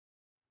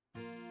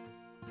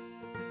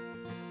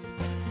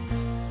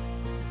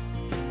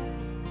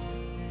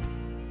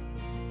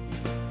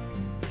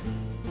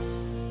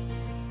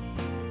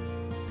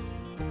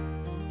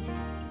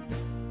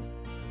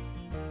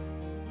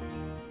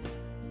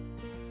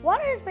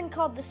Water has been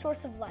called the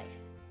source of life.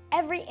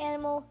 Every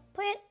animal,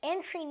 plant,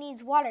 and tree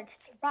needs water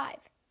to survive.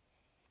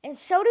 And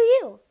so do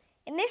you.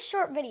 In this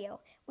short video,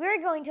 we are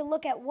going to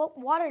look at what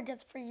water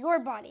does for your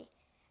body,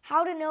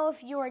 how to know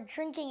if you are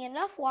drinking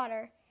enough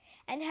water,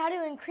 and how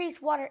to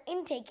increase water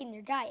intake in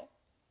your diet.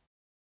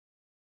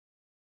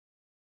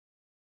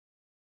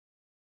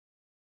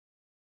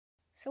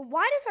 So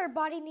why does our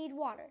body need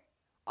water?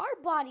 Our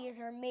bodies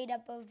are made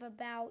up of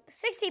about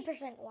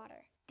 60%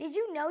 water. Did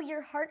you know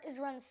your heart is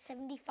around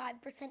 75%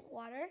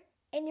 water?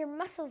 And your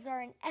muscles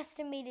are an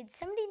estimated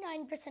 79%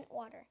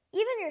 water.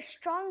 Even your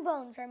strong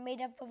bones are made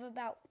up of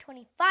about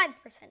 25%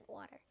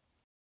 water.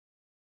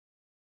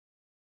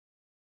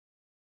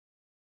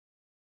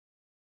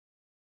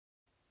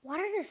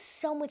 Water does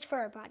so much for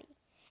our body.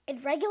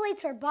 It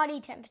regulates our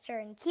body temperature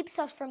and keeps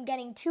us from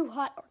getting too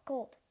hot or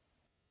cold.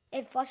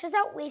 It flushes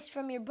out waste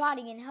from your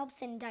body and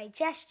helps in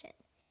digestion.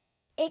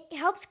 It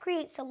helps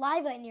create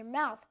saliva in your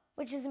mouth,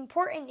 which is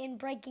important in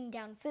breaking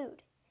down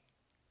food.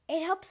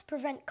 It helps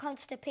prevent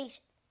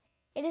constipation.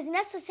 It is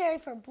necessary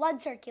for blood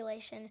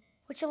circulation,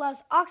 which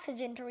allows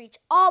oxygen to reach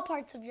all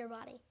parts of your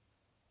body.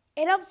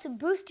 It helps to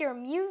boost your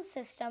immune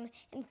system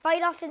and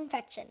fight off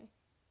infection.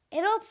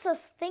 It helps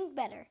us think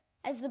better,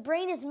 as the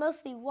brain is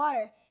mostly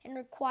water and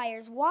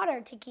requires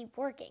water to keep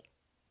working.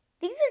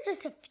 These are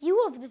just a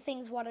few of the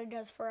things water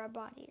does for our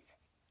bodies.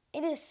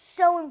 It is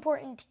so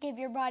important to give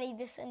your body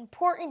this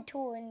important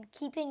tool in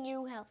keeping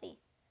you healthy.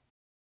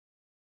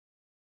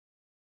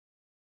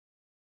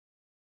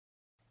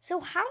 So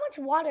how much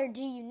water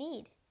do you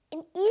need?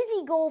 An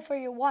easy goal for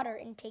your water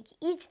intake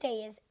each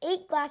day is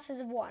 8 glasses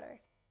of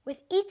water,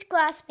 with each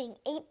glass being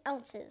 8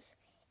 ounces.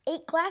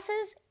 8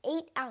 glasses,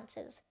 8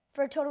 ounces,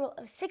 for a total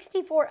of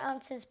 64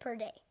 ounces per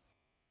day.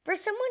 For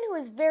someone who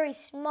is very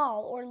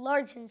small or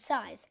large in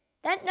size,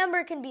 that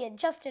number can be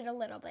adjusted a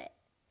little bit.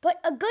 But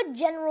a good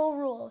general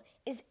rule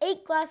is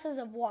 8 glasses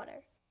of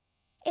water.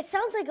 It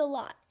sounds like a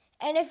lot,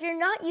 and if you're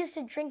not used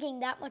to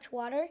drinking that much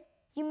water,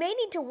 you may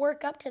need to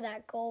work up to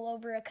that goal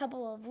over a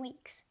couple of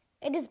weeks.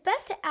 It is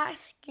best to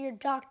ask your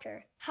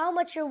doctor how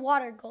much your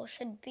water goal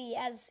should be,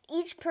 as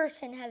each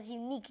person has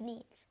unique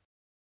needs.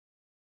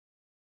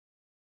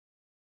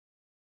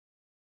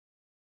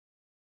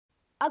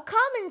 A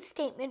common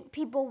statement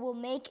people will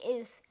make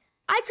is,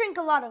 "I drink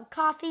a lot of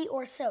coffee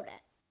or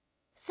soda."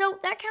 So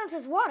that counts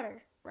as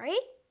water,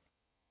 right?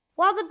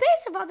 While the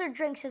base of other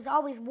drinks is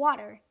always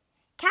water,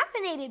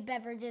 caffeinated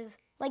beverages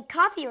like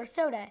coffee or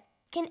soda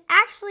can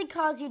actually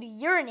cause you to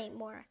urinate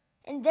more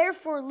and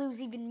therefore lose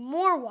even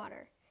more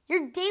water.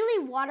 Your daily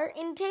water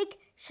intake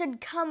should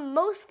come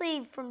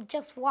mostly from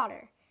just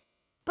water,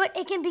 but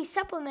it can be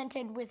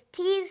supplemented with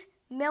teas,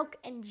 milk,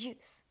 and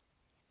juice.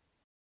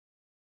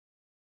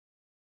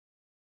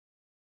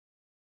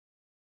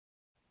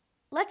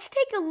 Let's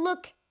take a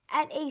look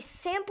at a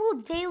sample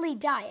daily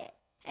diet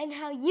and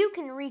how you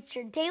can reach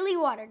your daily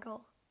water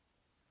goal.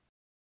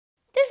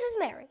 This is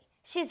Mary.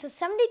 She's a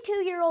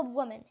 72-year-old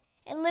woman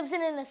and lives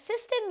in an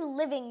assisted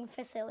living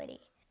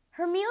facility.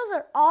 Her meals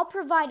are all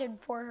provided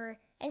for her,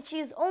 and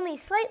she is only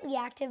slightly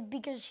active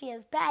because she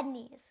has bad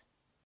knees.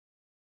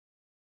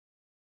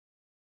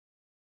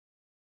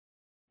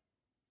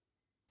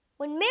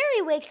 When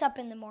Mary wakes up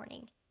in the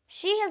morning,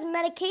 she has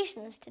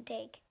medications to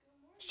take.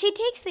 She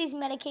takes these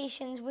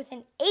medications with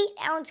an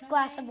 8-ounce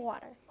glass of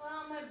water.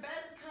 Well, my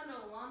bed's kind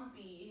of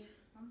lumpy.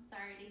 I'm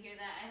sorry to hear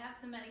that. I have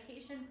some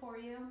medication for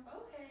you.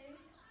 Okay.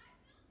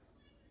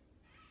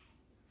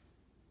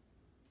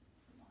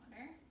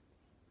 Water.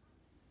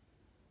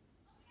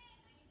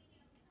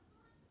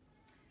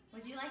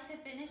 Would you like to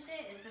finish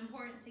it? It's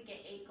important to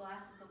get 8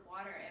 glasses of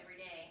water every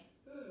day.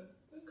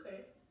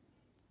 Okay.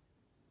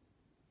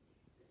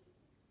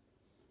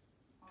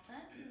 All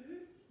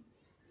done?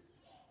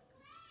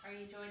 Are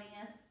you joining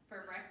us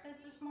for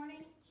breakfast this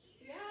morning?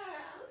 Yeah,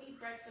 I'll eat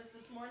breakfast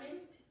this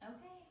morning.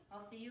 Okay,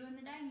 I'll see you in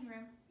the dining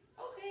room.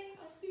 Okay,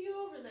 I'll see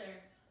you over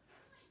there.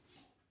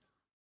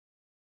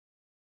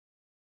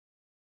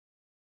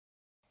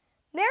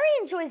 Mary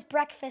enjoys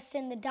breakfast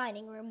in the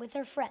dining room with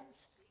her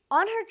friends.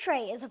 On her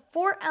tray is a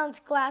 4-ounce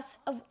glass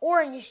of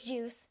orange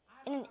juice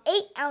and an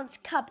 8-ounce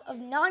cup of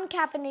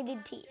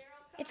non-caffeinated tea.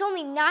 It's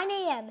only 9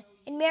 a.m.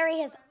 and Mary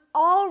has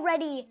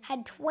already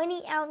had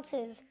 20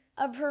 ounces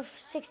of her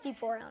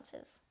 64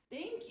 ounces.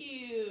 Thank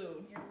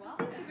you. You're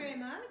welcome. Thank you very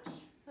much.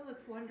 That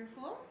looks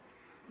wonderful.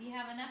 You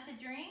have enough to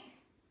drink?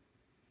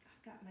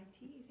 I've got my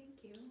tea,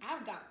 thank you.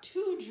 I've got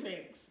 2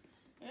 drinks.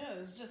 Yeah,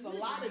 there's just a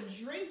lot of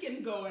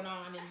drinking going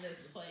on in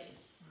this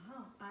place.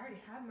 Oh, I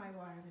already had my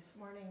water this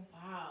morning.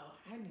 Wow,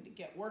 I need to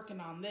get working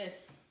on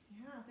this.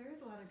 Yeah, there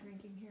is a lot of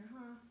drinking here,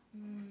 huh?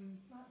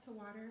 Lots of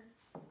water,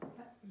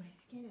 but my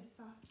skin is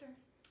softer.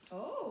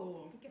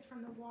 Oh, I think it's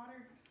from the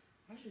water.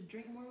 I should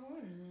drink more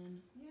water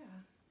then.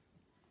 Yeah.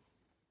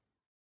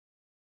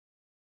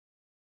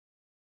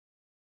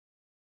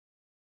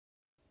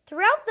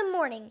 Throughout the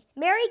morning,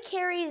 Mary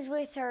carries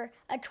with her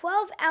a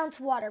 12-ounce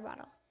water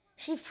bottle.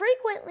 She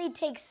frequently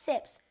takes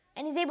sips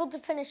and is able to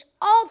finish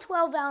all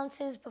 12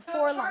 ounces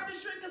before It's hard lunch.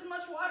 to drink as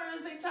much water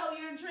as they tell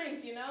you to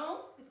drink, you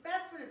know? It's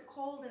best when it's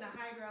cold in a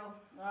hydro.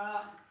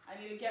 I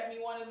need to get me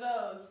one of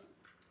those.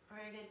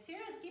 Very good.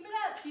 Cheers. Keep it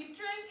up. Keep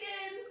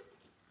drinking.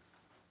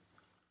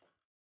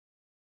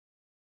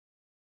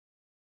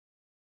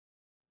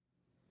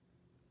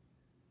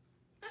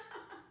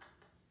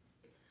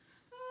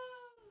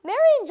 Mary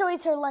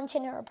enjoys her lunch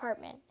in her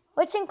apartment,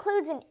 which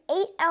includes an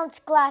 8-ounce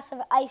glass of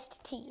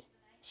iced tea.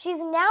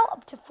 She's now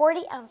up to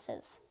 40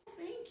 ounces.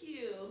 Thank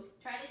you.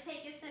 Try to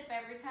take a sip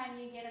every time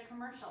you get a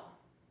commercial.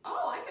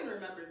 Oh, I can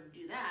remember to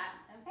do that.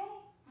 Okay. All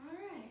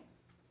right.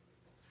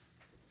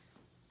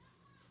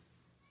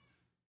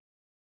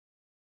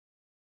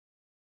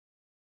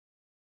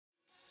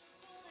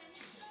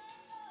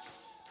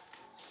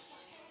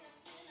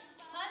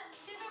 Punch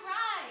to the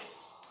right.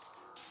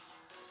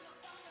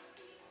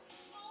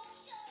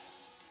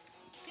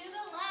 To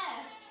the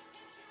left.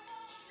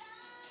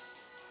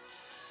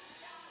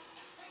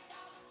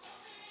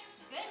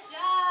 Good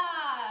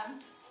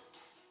job.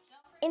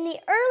 In the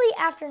early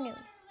afternoon,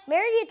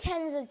 Mary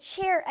attends a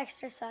chair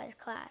exercise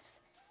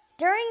class.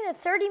 During the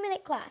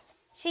 30-minute class,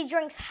 she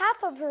drinks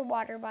half of her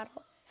water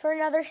bottle for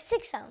another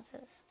 6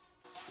 ounces.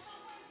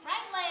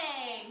 Right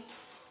leg.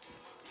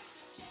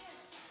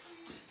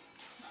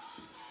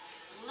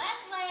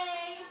 Left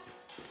leg.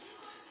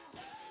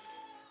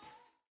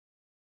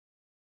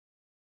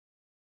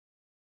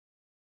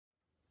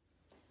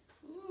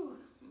 Ooh.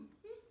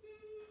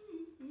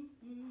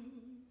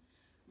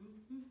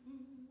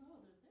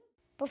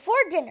 Before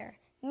dinner,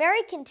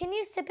 Mary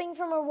continues sipping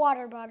from her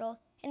water bottle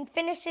and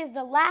finishes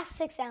the last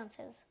 6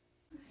 ounces.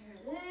 There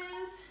it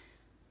is.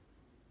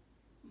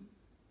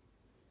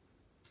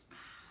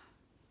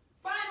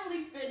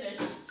 Finally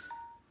finished.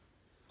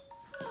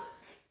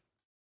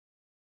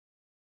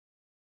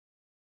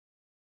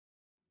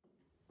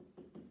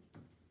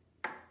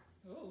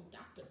 Oh,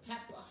 Dr.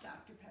 Pepper.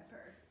 Dr.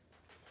 Pepper.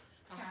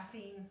 It's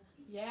caffeine.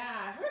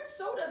 Yeah, I heard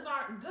sodas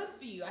aren't good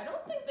for you. I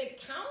don't think they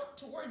count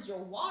towards your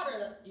water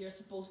that you're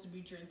supposed to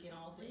be drinking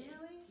all day.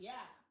 Really?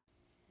 Yeah.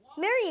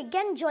 Mary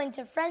again joins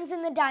her friends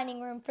in the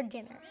dining room for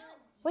dinner.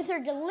 With her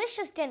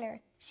delicious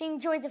dinner, she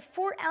enjoys a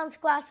 4-ounce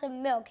glass of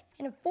milk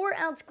and a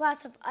 4-ounce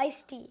glass of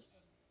iced tea.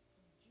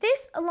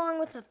 This, along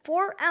with a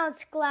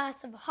 4-ounce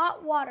glass of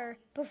hot water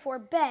before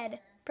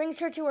bed, brings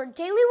her to her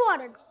daily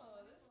water goal.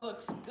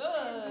 Looks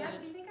good. Yeah,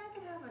 do you think I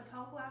could have a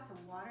tall glass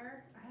of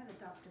water? I have a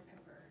Dr.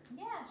 Pepper.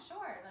 Yeah,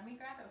 sure. Let me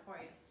grab it for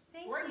you.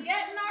 Thank We're you.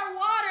 getting our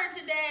water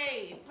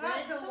today.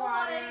 Lots Good of choice.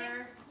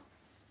 water.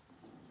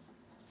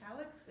 That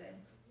looks good.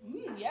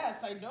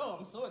 Yes, I know.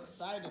 I'm so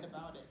excited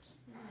about it.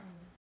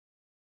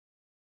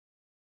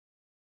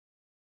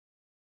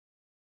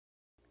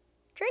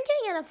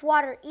 Drinking enough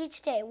water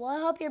each day will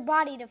help your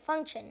body to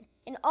function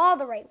in all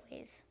the right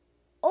ways.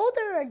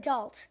 Older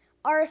adults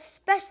are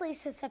especially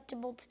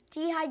susceptible to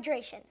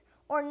dehydration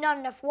or not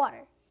enough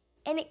water,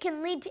 and it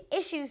can lead to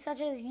issues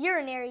such as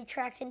urinary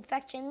tract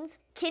infections,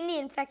 kidney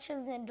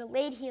infections, and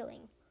delayed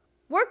healing.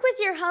 Work with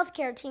your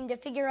healthcare team to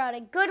figure out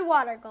a good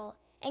water goal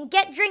and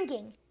get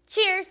drinking.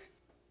 Cheers!